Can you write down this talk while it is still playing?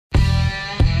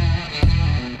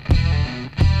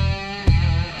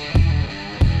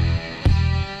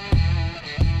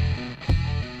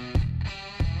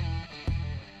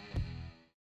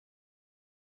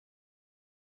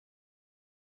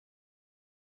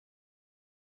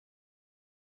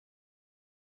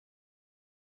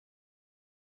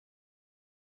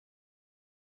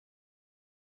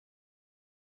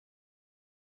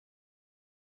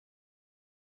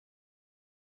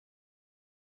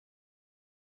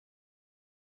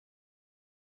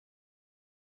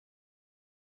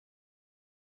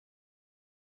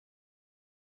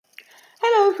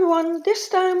Hello everyone, this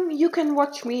time you can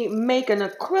watch me make an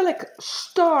acrylic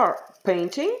star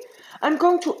painting. I'm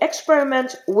going to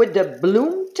experiment with the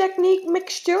bloom technique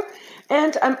mixture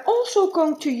and I'm also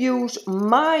going to use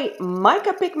my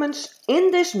mica pigments in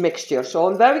this mixture, so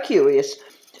I'm very curious.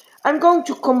 I'm going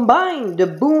to combine the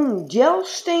boom gel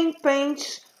stain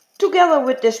paints together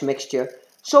with this mixture.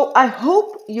 So I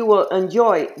hope you will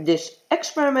enjoy this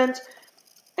experiment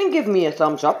and give me a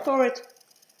thumbs up for it.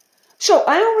 So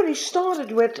I already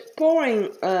started with pouring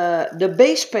the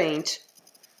base paint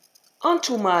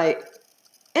onto my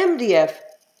MDF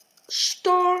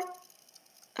star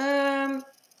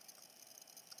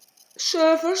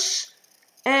surface,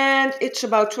 and it's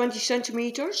about 20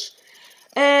 centimeters.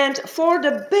 And for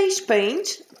the base paint,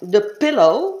 the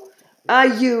pillow, I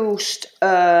used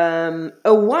a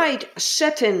white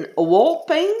satin wall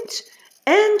paint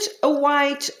and a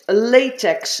white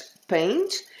latex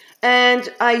paint.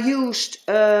 And I used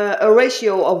a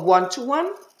ratio of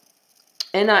 1:1,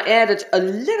 and I added a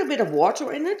little bit of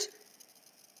water in it.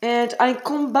 And I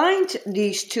combined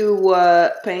these two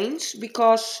paints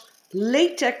because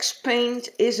latex paint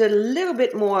is a little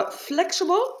bit more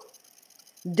flexible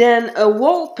than a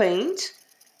wall paint.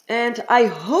 And I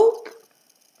hope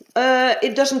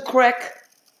it doesn't crack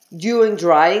during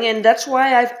drying, and that's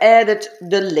why I've added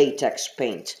the latex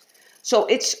paint. So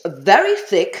it's very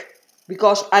thick,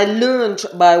 because I learned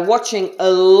by watching a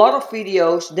lot of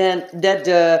videos that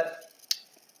the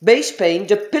base paint,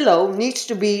 the pillow, needs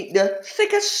to be the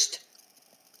thickest.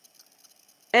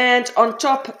 And on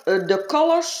top the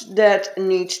colors, that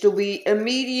needs to be a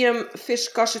medium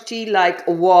viscosity like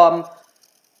warm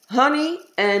honey.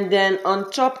 And then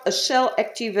on top a cell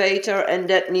activator, and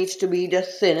that needs to be the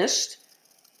thinnest.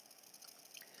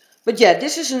 But yeah,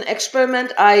 this is an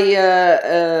experiment.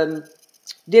 I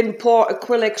didn't pour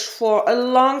acrylics for a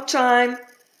long time,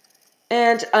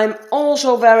 and I'm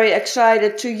also very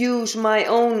excited to use my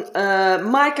own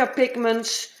mica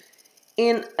pigments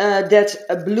in that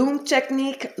bloom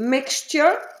technique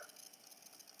mixture,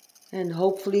 and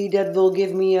hopefully that will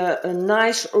give me a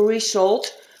nice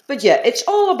result. But yeah, it's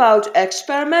all about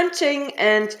experimenting,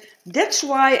 and that's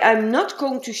why I'm not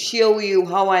going to show you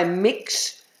how I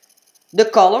mix the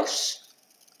colors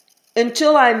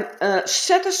until I'm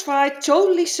satisfied,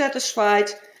 totally satisfied.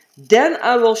 Then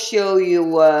I will show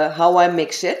you how I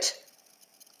mix it.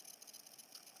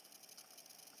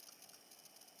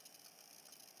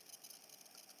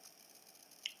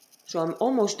 So I'm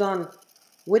almost done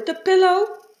with the pillow,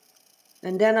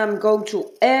 and then I'm going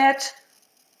to add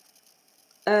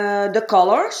the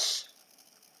colors.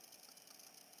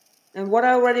 And what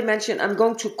I already mentioned, I'm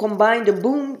going to combine the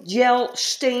boom gel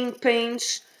stain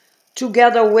paints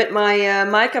together with my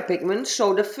mica pigments.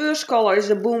 So the first color is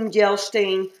the boom gel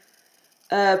stain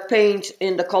paint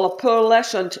in the color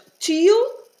pearlescent teal,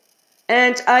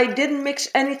 and I didn't mix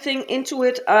anything into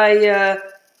it. I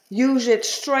use it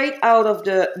straight out of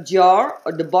the jar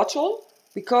or the bottle,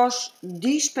 because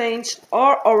these paints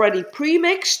are already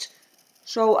pre-mixed,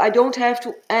 so I don't have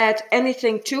to add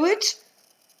anything to it.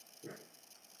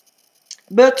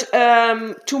 But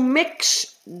to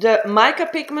mix the mica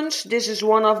pigments, this is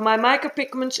one of my mica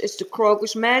pigments, it's the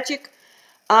Crocus Magic.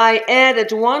 I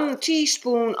added 1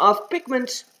 teaspoon of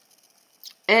pigment,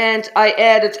 and I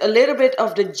added a little bit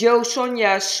of the Jo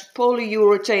Sonja's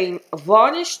polyurethane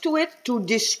varnish to it to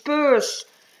disperse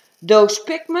those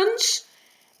pigments.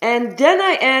 And then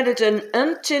I added an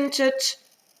untinted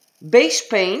base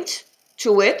paint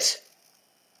to it.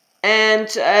 And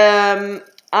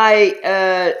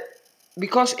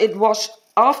because it was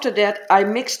after that I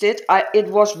mixed it, it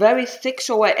was very thick,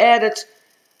 so I added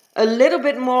a little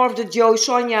bit more of the Jo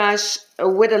Sonja's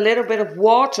with a little bit of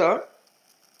water,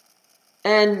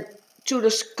 and to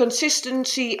the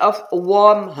consistency of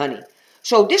warm honey.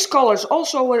 So this color is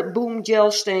also a boom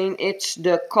gel stain. It's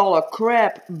the color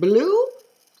Crab Blue,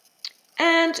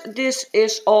 and this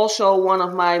is also one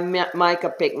of my mica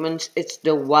pigments. It's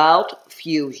the Wild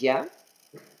Fuchsia.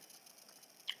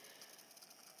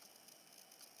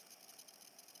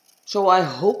 So I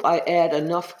hope I add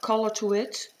enough color to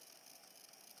it,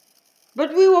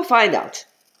 but we will find out.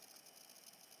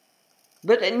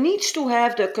 But it needs to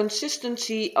have the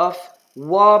consistency of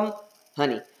warm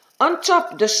honey. On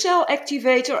top the cell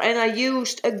activator, and I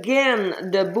used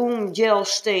again the boom gel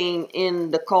stain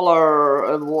in the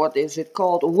color, what is it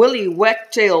called? Willy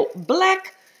Wagtail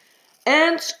Black.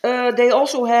 And they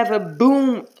also have a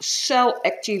boom cell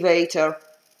activator.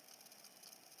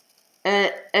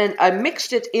 And I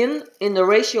mixed it in the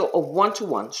ratio of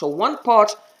 1:1. So 1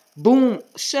 part boom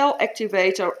cell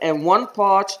activator and 1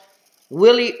 part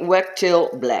Willy Wagtail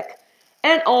Black.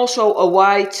 And also a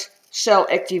white cell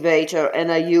activator,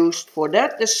 and I used for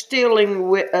that the Sterling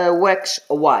Wax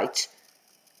White.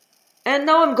 And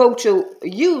now I'm going to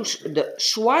use the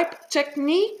swipe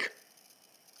technique.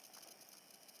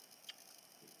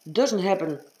 Doesn't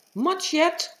happen much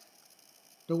yet.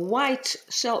 The white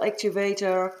cell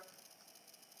activator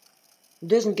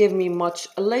doesn't give me much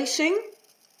lacing.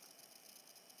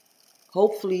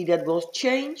 Hopefully that will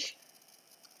change.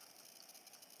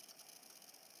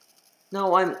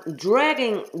 Now I'm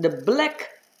dragging the black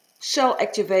cell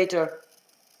activator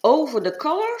over the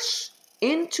colors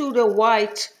into the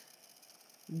white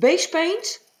base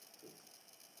paint.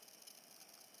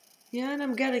 Yeah, and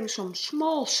I'm getting some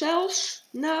small cells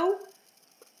now.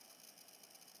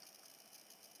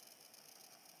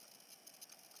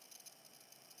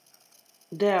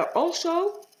 There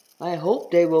also. I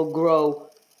hope they will grow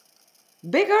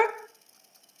bigger.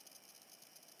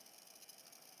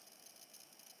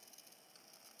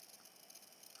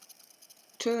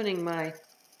 Turning my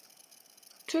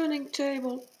turning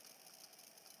table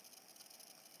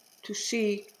to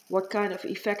see what kind of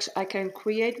effects I can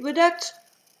create with that.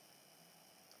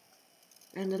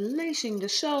 And the lacing, the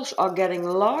cells are getting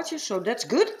larger, so that's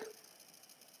good.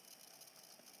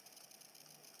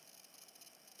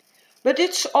 But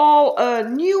it's all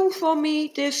new for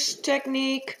me, this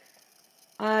technique.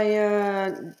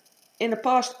 In the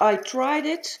past I tried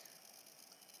it,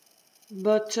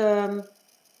 but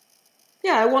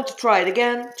yeah, I want to try it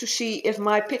again to see if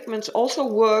my pigments also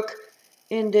work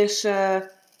in this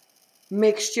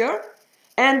mixture.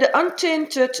 And the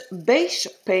untinted base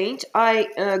paint, I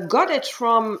got it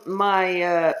from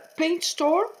my paint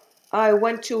store. I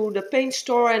went to the paint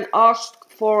store and asked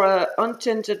for an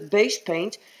untinted base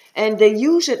paint, and they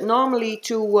use it normally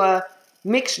to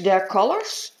mix their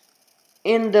colors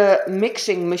in the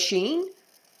mixing machine.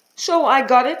 So I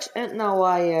got it, and now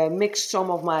I mixed some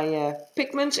of my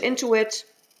pigments into it,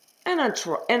 and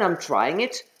I'm trying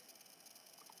it.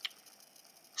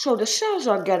 So the cells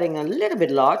are getting a little bit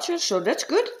larger, so that's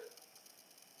good.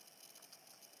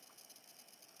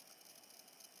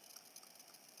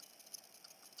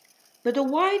 But the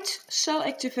white cell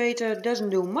activator doesn't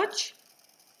do much.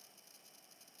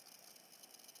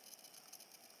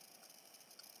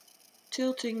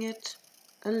 Tilting it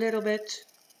a little bit.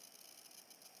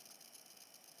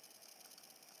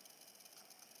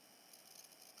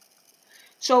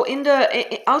 So in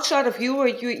the outside of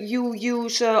Europe, you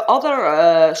use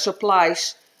other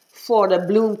supplies for the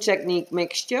bloom technique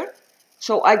mixture.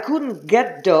 So I couldn't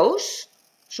get those.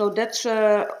 So that's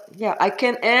yeah, I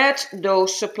can add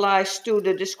those supplies to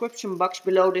the description box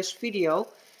below this video.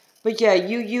 But yeah,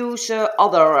 you use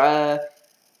other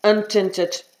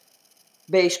untinted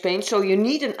base paint. So you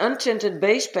need an untinted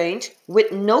base paint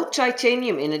with no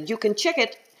titanium in it. You can check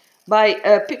it by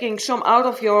picking some out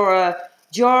of your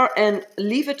jar and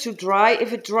leave it to dry.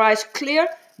 If it dries clear,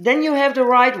 then you have the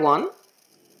right one.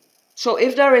 So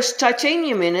if there is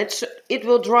titanium in it, it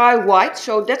will dry white,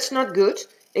 so that's not good.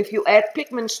 If you add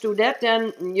pigments to that,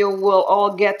 then you will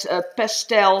all get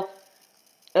pastel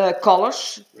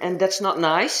colors, and that's not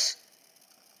nice.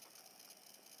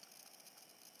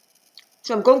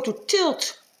 So I'm going to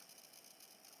tilt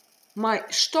my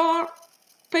star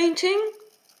painting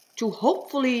to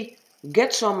hopefully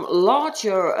get some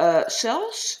larger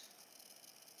cells.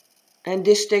 And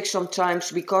this takes some time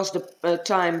because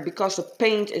the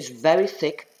paint is very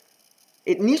thick.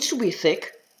 It needs to be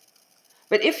thick.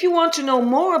 But if you want to know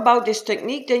more about this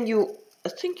technique, then I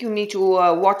think you need to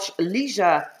watch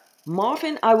Lisa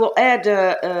Marvin. I will add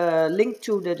a link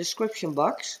to the description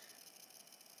box.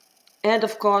 And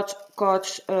of course,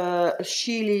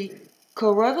 Sheely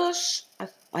Carruthers.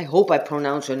 I hope I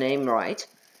pronounce her name right.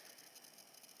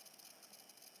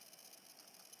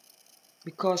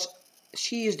 Because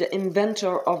she is the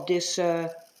inventor of this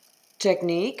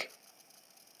technique.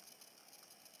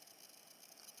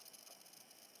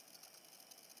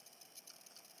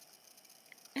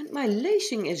 And my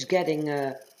lacing is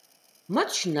getting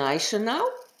much nicer now.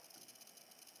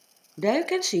 There you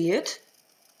can see it.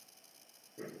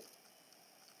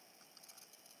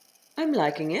 I'm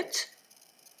liking it.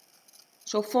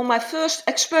 So for my first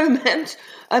experiment,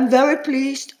 I'm very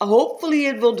pleased. Hopefully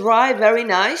it will dry very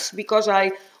nice, because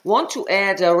I want to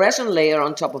add a resin layer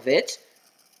on top of it.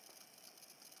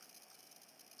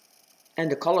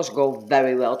 And the colors go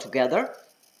very well together.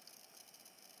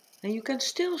 And you can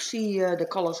still see the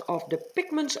colors of the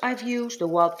pigments I've used, the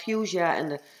Wild Fuchsia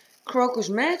and the Crocus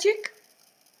Magic.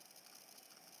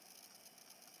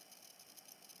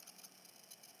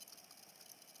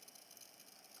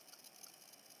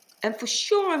 And for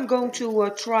sure I'm going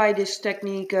to try this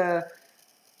technique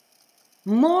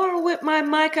more with my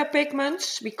mica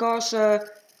pigments, because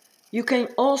you can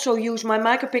also use my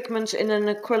mica pigments in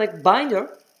an acrylic binder,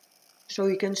 so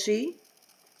you can see.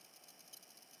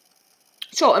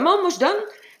 So I'm almost done.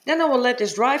 Then I will let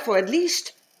this dry for at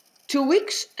least 2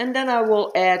 weeks, and then I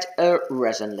will add a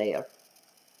resin layer.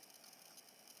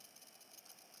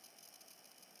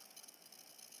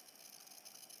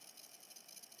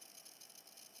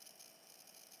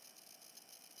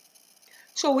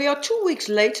 So we are 2 weeks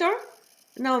later.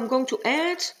 Now I'm going to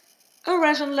add a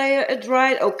resin layer. It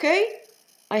dried okay.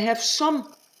 I have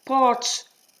some parts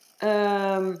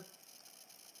that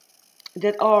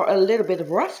are a little bit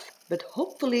rough, but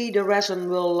hopefully the resin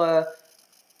will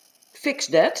fix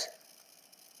that.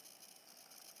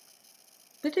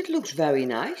 But it looks very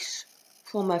nice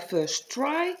for my first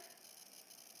try.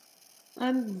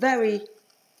 I'm very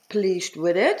pleased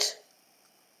with it.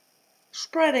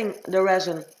 Spreading the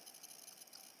resin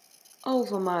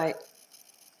over my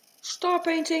star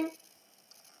painting.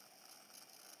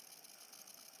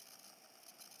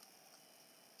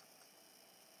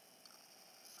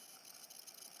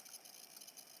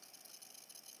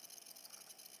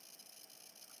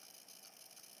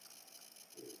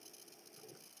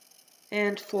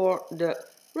 And for the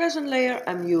resin layer,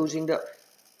 I'm using the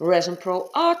Resin Pro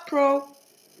Art Pro.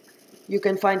 You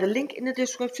can find a link in the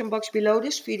description box below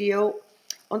this video.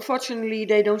 Unfortunately,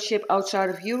 they don't ship outside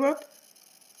of Europe.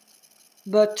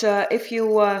 But if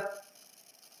you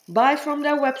buy from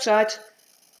their website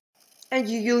and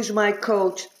you use my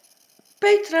code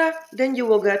Petra, then you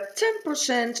will get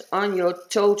 10% on your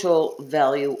total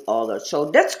value ordered.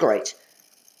 So that's great.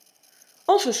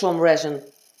 Also some resin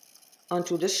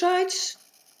onto the sides.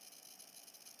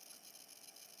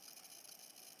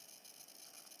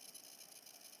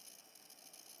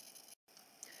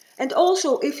 And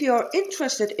also, if you are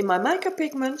interested in my mica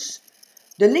pigments,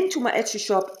 the link to my Etsy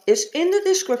shop is in the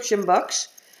description box.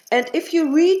 And if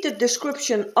you read the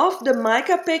description of the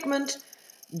mica pigment,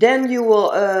 then you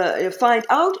will find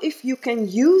out if you can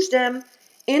use them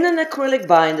in an acrylic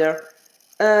binder.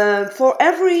 For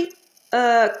every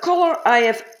color I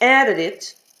have added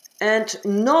it, and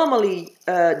normally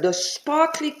the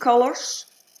sparkly colors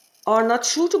are not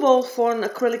suitable for an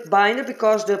acrylic binder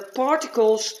because the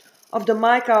particles of the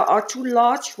mica are too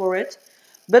large for it.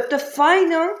 But the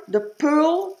finer, the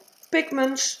pearl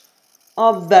pigments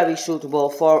are very suitable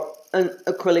for an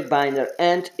acrylic binder.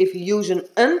 And if you use an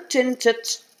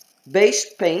untinted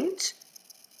base paint,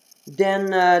 then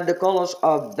the colors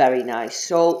are very nice.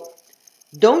 So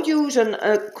don't use an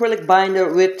acrylic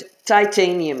binder with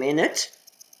titanium in it,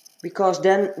 because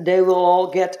then they will all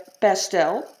get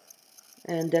pastel,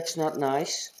 and that's not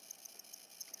nice.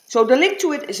 So the link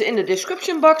to it is in the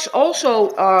description box.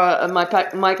 Also, my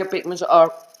mica pigments are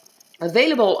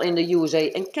available in the USA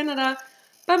and Canada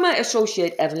by my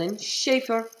associate Evelyn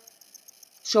Schaefer.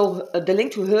 So the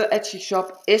link to her Etsy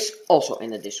shop is also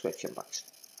in the description box.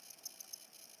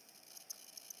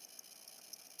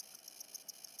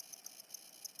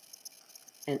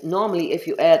 And normally if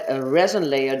you add a resin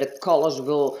layer, the colors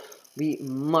will be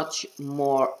much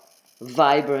more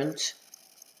vibrant.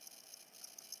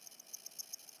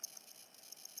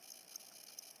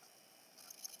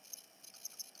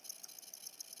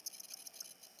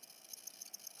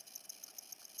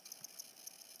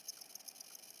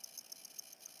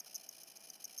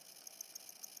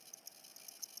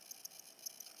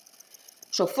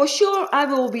 So for sure I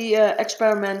will be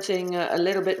experimenting a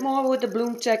little bit more with the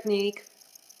bloom technique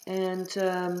and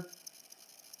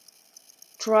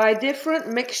try different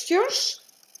mixtures.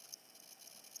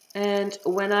 And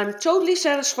when I'm totally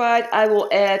satisfied, I will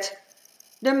add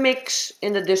the mix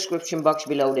in the description box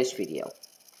below this video.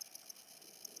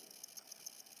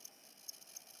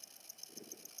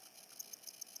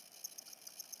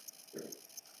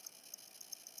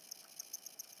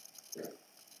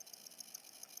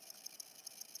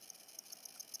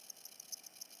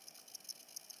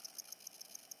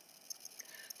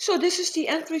 So this is the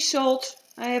end result.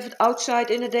 I have it outside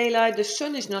in the daylight. The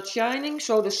sun is not shining,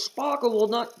 so the sparkle will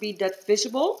not be that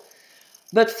visible.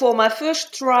 But for my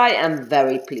first try, I'm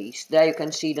very pleased. There you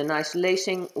can see the nice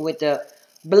lacing with the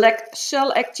black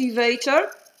cell activator.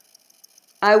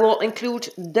 I will include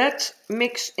that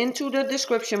mix into the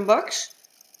description box.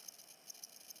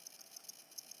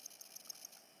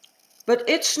 But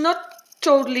it's not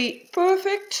totally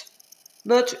perfect.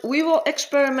 But we will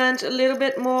experiment a little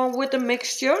bit more with the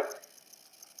mixture.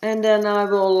 And then I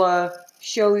will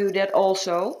show you that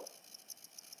also.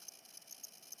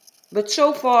 But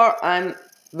so far I'm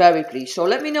very pleased. So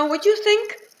let me know what you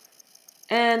think.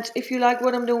 And if you like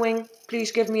what I'm doing,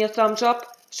 please give me a thumbs up.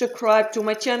 Subscribe to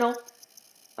my channel.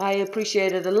 I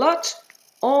appreciate it a lot.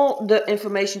 All the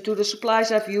information to the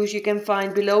supplies I've used you can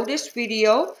find below this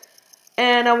video.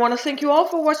 And I want to thank you all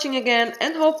for watching again,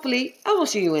 and hopefully I will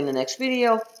see you in the next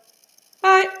video.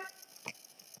 Bye!